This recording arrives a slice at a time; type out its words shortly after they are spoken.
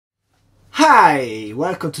Hi,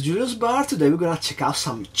 welcome to Julius Bar. Today we're gonna check out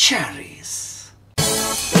some cherries.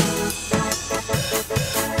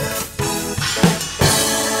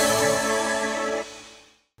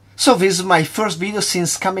 So this is my first video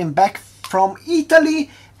since coming back from Italy,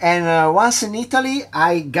 and once in Italy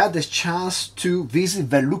I got the chance to visit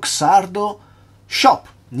the Luxardo shop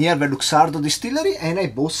near the Luxardo distillery, and I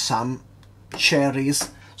bought some cherries.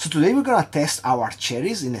 So today we're gonna test our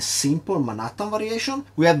cherries in a simple Manhattan variation.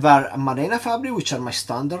 We have our Amarena Fabbri, which are my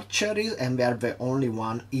standard cherries, and they are the only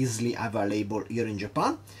one easily available here in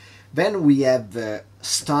Japan. Then we have the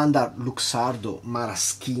standard Luxardo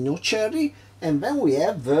Maraschino Cherry, and then we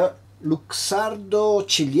have the Luxardo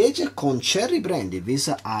Ciliegie con Cherry Brandy. These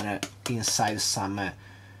are inside some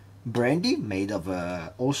brandy made of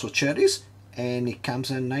also cherries, and it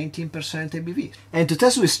comes at 19% ABV. And to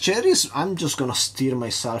test with cherries, I'm just gonna steer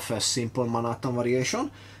myself a simple Manhattan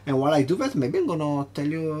variation, and while I do that, maybe I'm gonna tell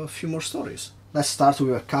you a few more stories. Let's start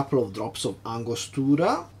with a couple of drops of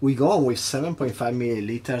Angostura. We go on with 7.5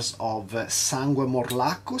 milliliters of Sangue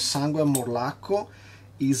Morlacco. Sangue Morlacco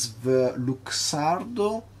is the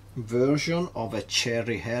Luxardo version of a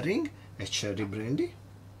cherry herring, a cherry brandy.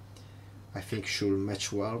 I think should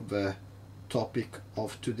match well the topic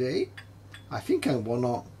of today. I think I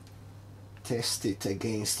wanna test it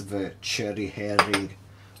against the cherry herring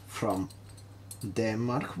from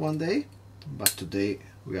Denmark one day, but today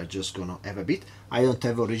we are just gonna have a bit. I don't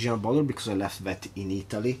have original bottle because I left that in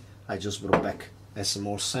Italy. I just brought back a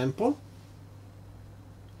small sample.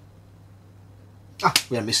 Ah,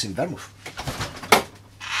 we are missing vermouth.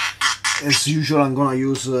 As usual, I'm gonna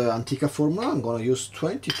use Antica formula. I'm gonna use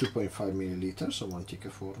 22.5 milliliters of Antica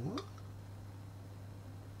formula.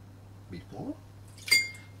 Bit more.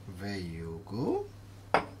 There you go.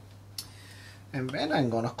 And then I'm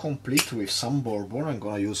gonna complete with some bourbon. I'm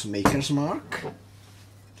gonna use Maker's Mark,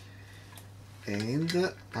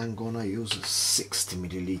 and I'm gonna use 60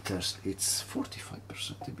 milliliters. It's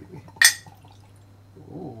 45% ABV.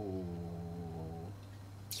 Oh,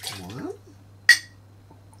 one,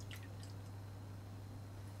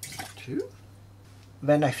 two.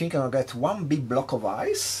 Then I think I'm gonna get one big block of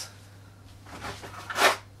ice.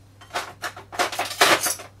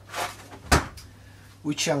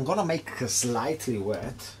 Which I'm gonna make slightly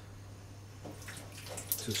wet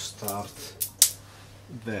to start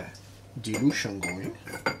the dilution going.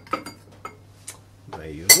 There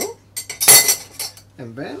you go.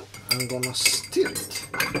 And then I'm gonna stir it.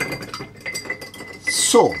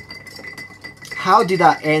 So, how did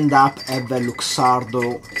I end up at the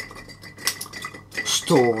Luxardo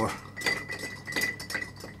store?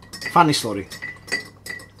 Funny story.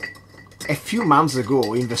 A few months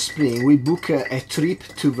ago, in the spring, we booked a trip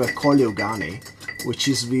to the Colle Euganei, which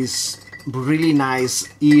is this really nice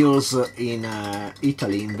hills in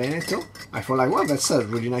Italy, in Veneto. I thought like, well, that's a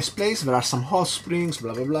really nice place. There are some hot springs,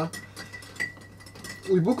 blah blah blah.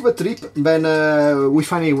 We booked the trip, then we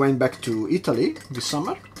finally went back to Italy this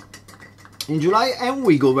summer, in July, and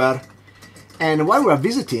we go there. And while we were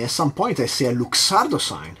visiting, at some point I see a Luxardo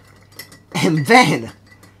sign, and then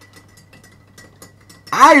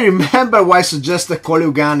I remember why I suggested Colle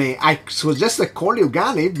Euganei. I suggested Colle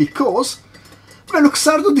Euganei because the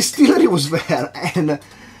Luxardo distillery was there, and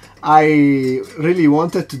I really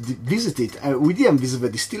wanted to visit it. We didn't visit the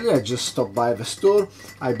distillery, I just stopped by the store.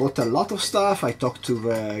 I bought a lot of stuff. I talked to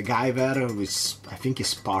the guy there, which I think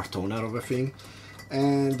is part owner of the thing.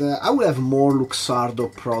 And I will have more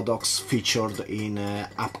Luxardo products featured in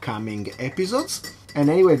upcoming episodes. And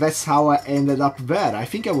anyway, that's how I ended up there. I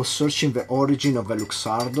think I was searching the origin of the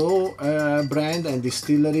Luxardo brand and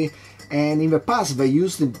distillery, and in the past they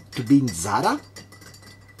used it to be in Zara,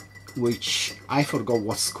 which I forgot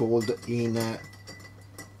what's called in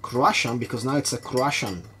Croatian, because now it's a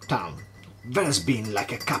Croatian town. There's been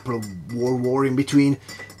like a couple of world war in between,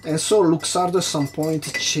 and so Luxardo at some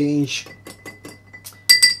point changed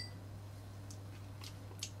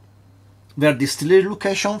their distillery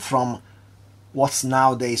location from what's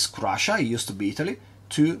nowadays Croatia, it used to be Italy,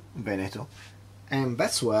 to Veneto. And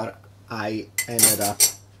that's where I ended up.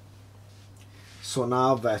 So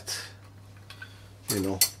now that you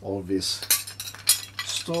know all this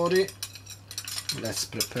story, let's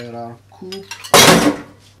prepare our coupe.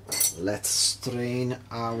 Let's strain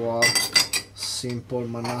our simple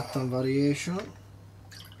Manhattan variation.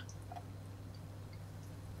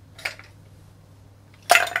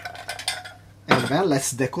 And then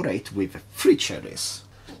let's decorate with free cherries.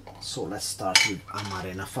 So let's start with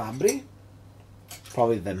Amarena Fabbri,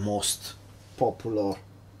 probably the most popular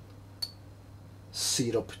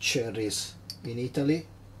syrup cherries in Italy.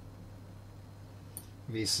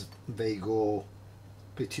 They go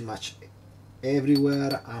pretty much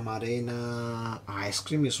everywhere. Amarena ice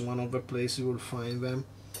cream is one of the places you will find them.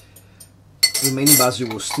 In many bars you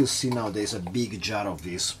will still see nowadays a big jar of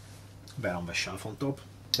this there on the shelf on top.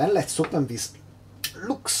 Then let's open these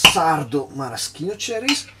Luxardo Maraschino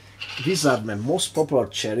cherries. These are the most popular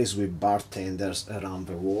cherries with bartenders around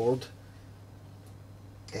the world.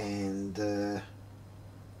 And I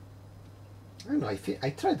don't know, I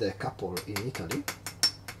tried a couple in Italy,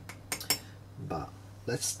 but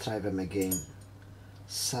let's try them again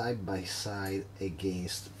side by side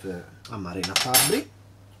against the Amarena Fabbri.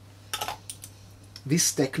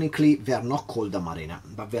 These technically, they are not called Amarena,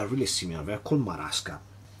 but they are really similar. They are called Marasca.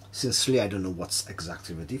 Sincerely, I don't know what's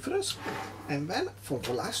exactly the difference. And then for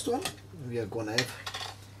the last one, we are gonna have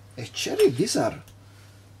a cherry. These are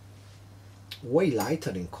way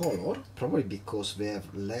lighter in color, probably because they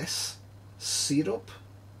have less syrup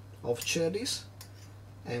of cherries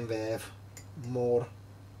and they have more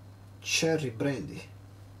cherry brandy.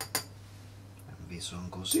 And this one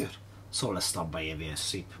goes here. So let's start by having a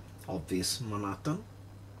sip of this Manhattan.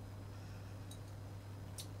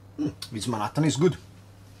 This Manhattan is good.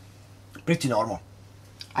 Pretty normal.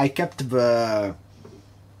 I kept the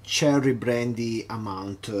cherry brandy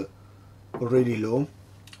amount really low,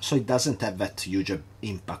 so it doesn't have that huge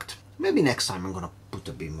impact. Maybe next time I'm gonna put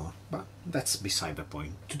a bit more, but that's beside the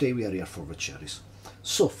point. Today we are here for the cherries.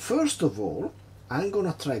 So first of all, I'm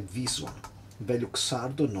gonna try this one, the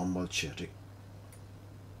Luxardo normal cherry.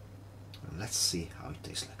 And let's see how it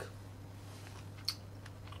tastes like.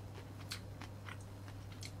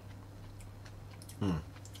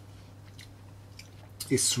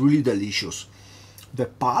 It's really delicious. The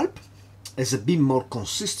pulp has a bit more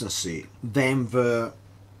consistency than the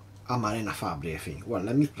Amarena Fabbri, I think. Well,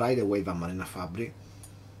 let me try the way the Amarena Fabbri,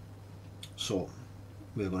 so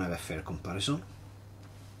we're gonna have a fair comparison.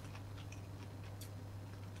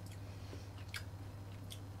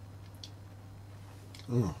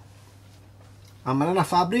 Amarena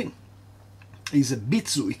Fabbri is a bit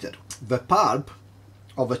sweeter. The pulp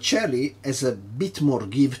of a cherry has a bit more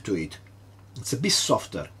give to it. It's a bit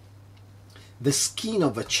softer. The skin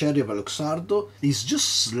of a cherry of a Luxardo is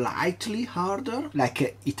just slightly harder, like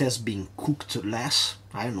it has been cooked less.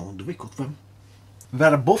 I don't know, do we cook them?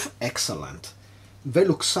 They're both excellent. The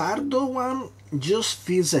Luxardo one just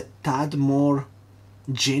feels a tad more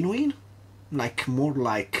genuine, like more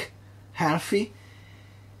like healthy.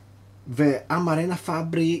 The Amarena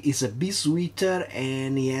Fabbri is a bit sweeter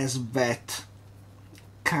and it has that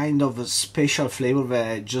kind of a special flavor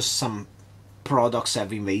that just some products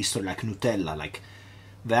have in the history, like Nutella. Like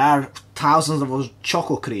there are thousands of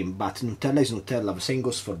choco cream, but Nutella is Nutella. The same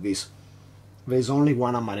goes for this. There is only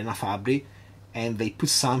one Amarena Fabbri, and they put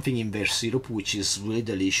something in their syrup which is really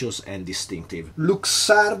delicious and distinctive.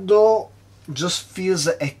 Luxardo just feels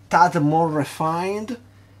a tad more refined.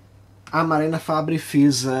 Amarena Fabbri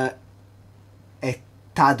feels a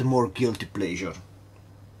tad more guilty pleasure.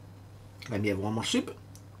 Let me have one more sip.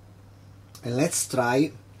 And let's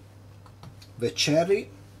try the cherry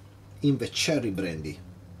in the cherry brandy.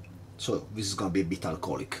 So this is gonna be a bit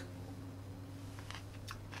alcoholic.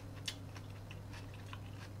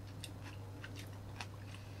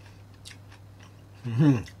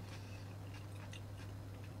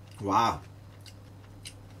 Wow,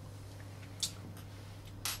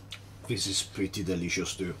 this is pretty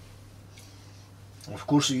delicious too. Of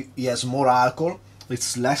course it has more alcohol,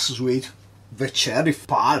 it's less sweet. The cherry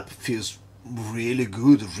pulp feels really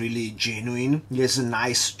good, really genuine. There's a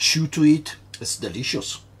nice chew to it. It's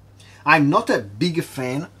delicious. I'm not a big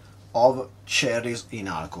fan of cherries in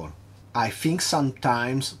alcohol. I think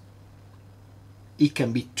sometimes it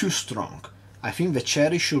can be too strong. I think the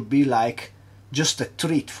cherry should be like just a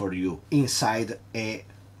treat for you inside a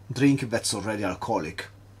drink that's already alcoholic.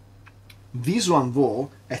 This one though,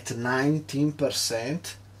 at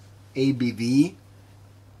 19% ABV,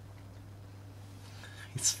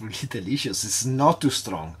 it's really delicious. It's not too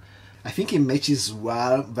strong. I think it matches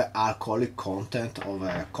well the alcoholic content of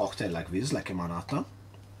a cocktail like this, like a Manhattan.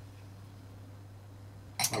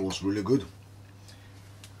 That was really good.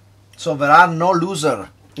 So there are no losers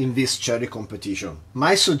in this cherry competition.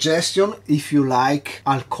 My suggestion, if you like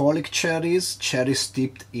alcoholic cherries, cherries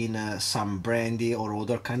dipped in some brandy or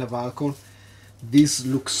other kind of alcohol, these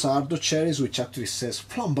Luxardo cherries, which actually says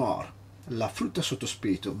Flambar, la frutta sotto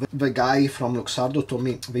spirito. The guy from Luxardo told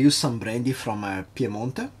me they use some brandy from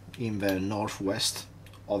Piemonte in the northwest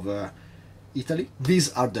of Italy.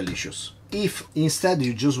 These are delicious. If instead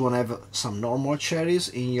you just want to have some normal cherries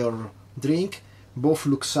in your drink, both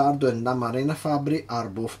Luxardo and Amarena Fabbri are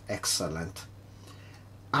both excellent.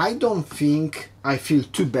 I don't think I feel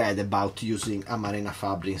too bad about using Amarena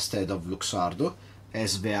Fabbri instead of Luxardo,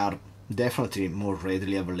 as they are definitely more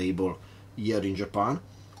readily available here in Japan.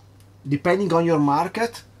 Depending on your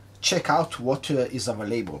market, check out what is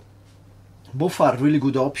available. Both are really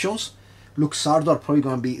good options. Luxardo are probably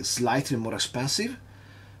going to be slightly more expensive,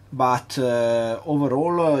 but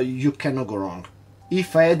overall you cannot go wrong.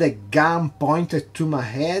 If I had a gun pointed to my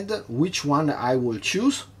head, which one I will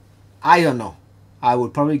choose? I don't know. I will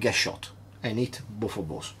probably get shot and eat both of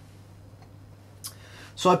those.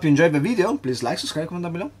 So I hope you enjoyed the video. Please like, subscribe, comment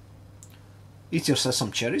down below. Eat yourself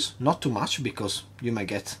some cherries, not too much because you might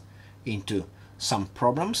get into some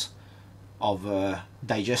problems of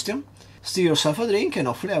digestion. Steal yourself a drink and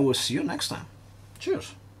hopefully I will see you next time.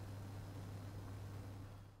 Cheers!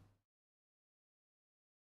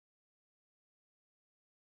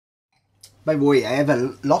 By the way, I have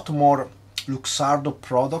a lot more Luxardo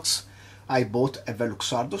products I bought at the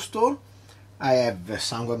Luxardo store. I have the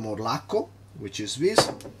Sangue Morlacco, which is this.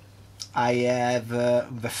 I have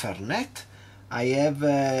the Fernet. I have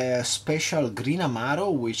a special Green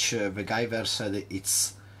Amaro, which the guy there said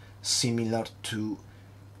it's similar to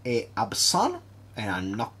a Absan, and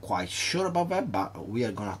I'm not quite sure about that, but we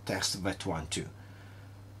are gonna test that one too.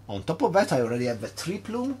 On top of that, I already have the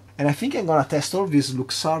Triplum, and I think I'm gonna test all these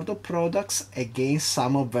Luxardo products against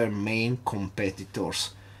some of their main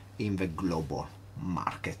competitors in the global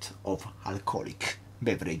market of alcoholic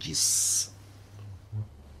beverages.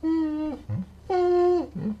 Mm-hmm.